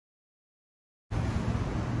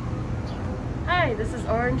Hi, this is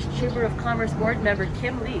Orange Chamber of Commerce Board member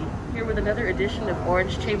Kim Lee, here with another edition of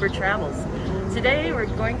Orange Chamber Travels. Today we're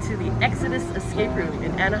going to the Exodus Escape Room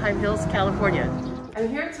in Anaheim Hills, California. I'm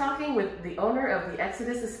here talking with the owner of the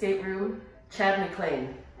Exodus Escape Room, Chad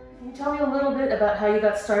McLean. Can you tell me a little bit about how you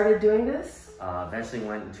got started doing this? Eventually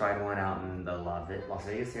went and tried one out in the Las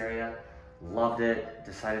Vegas area. Loved it,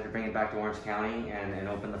 decided to bring it back to Orange County and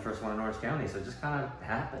open the first one in Orange County, so it just kind of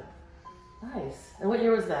happened. Nice. And what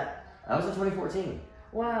year was that? That was in 2014.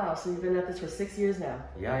 Wow, so you've been at this for 6 years now.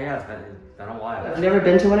 Yeah, it's been a while. I've never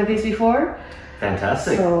been to one of these before.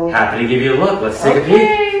 Fantastic. So... happy to give you a look. Let's take a peek.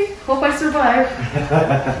 Okay, hope I survive.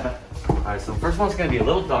 Alright, so first one's going to be a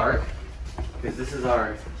little dark, because this is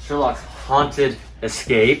our Sherlock's Haunted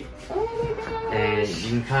Escape. And you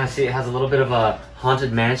can kind of see it has a little bit of a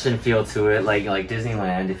haunted mansion feel to it, like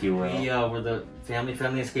Disneyland, if you will. We're the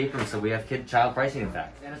family-friendly escape room, so we have child pricing, in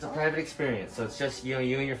fact. And it's a private experience, so it's just you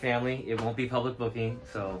and your family. It won't be public booking,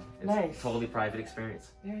 so it's a totally private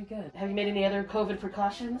experience. Very good. Have you made any other COVID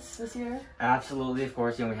precautions this year? Absolutely, of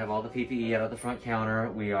course. We have all the PPE out at the front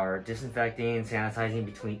counter. We are disinfecting and sanitizing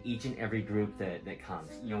between each and every group that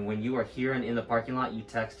comes. When you are here and in the parking lot, you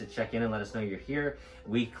text to check in and let us know you're here.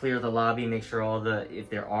 We clear the lobby, make sure if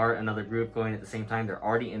there are another group going at the same time, they're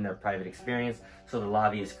already in their private experience, so the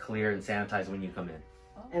lobby is clear and sanitized when you come in.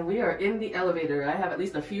 And we are in the elevator. I have at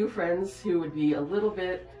least a few friends who would be a little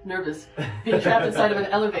bit nervous being trapped inside of an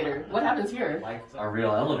elevator. What happens here? Like a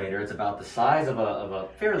real elevator, it's about the size of a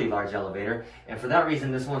fairly large elevator, and for that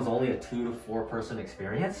reason, this one's only a 2 to 4 person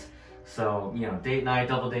experience. So, date night,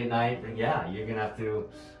 double date night, yeah, you're gonna have to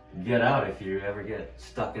get out if you ever get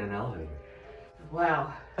stuck in an elevator.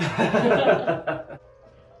 Wow. 8,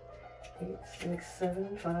 6,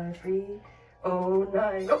 7, 5, 3, 0,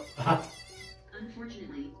 9. Oh.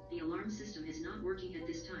 Unfortunately, the alarm system is not working at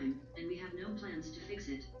this time, and we have no plans to fix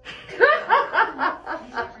it. Please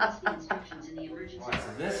reference the instructions in the emergency.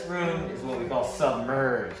 So this room is what we call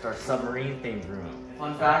submerged, our submarine themed room.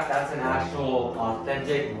 Fun fact, that's an actual,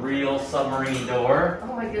 authentic, real submarine door. Oh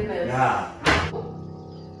my goodness. Yeah.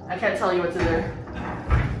 I can't tell you what's in there.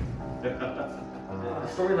 The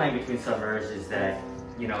storyline between Submerged is that,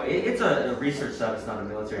 it's a research sub, it's not a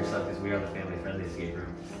military sub, because we are the family-friendly escape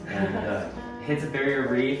room. And hits a barrier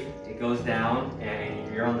reef, it goes down,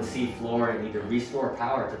 and you're on the sea floor and need to restore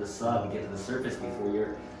power to the sub and get to the surface before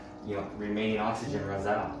your remaining oxygen runs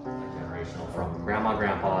out. Generational, from grandma,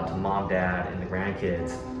 grandpa, to mom, dad, and the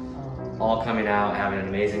grandkids. All coming out, having an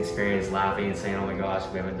amazing experience, laughing and saying, oh my gosh,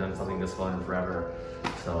 we haven't done something this fun in forever.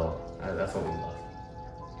 So that's what we love.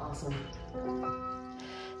 Awesome.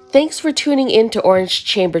 Thanks for tuning in to Orange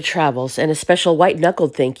Chamber Travels, and a special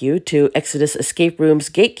white-knuckled thank you to Exodus Escape Room's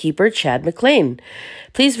gatekeeper, Chad McLean.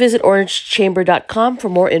 Please visit orangechamber.com for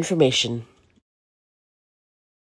more information.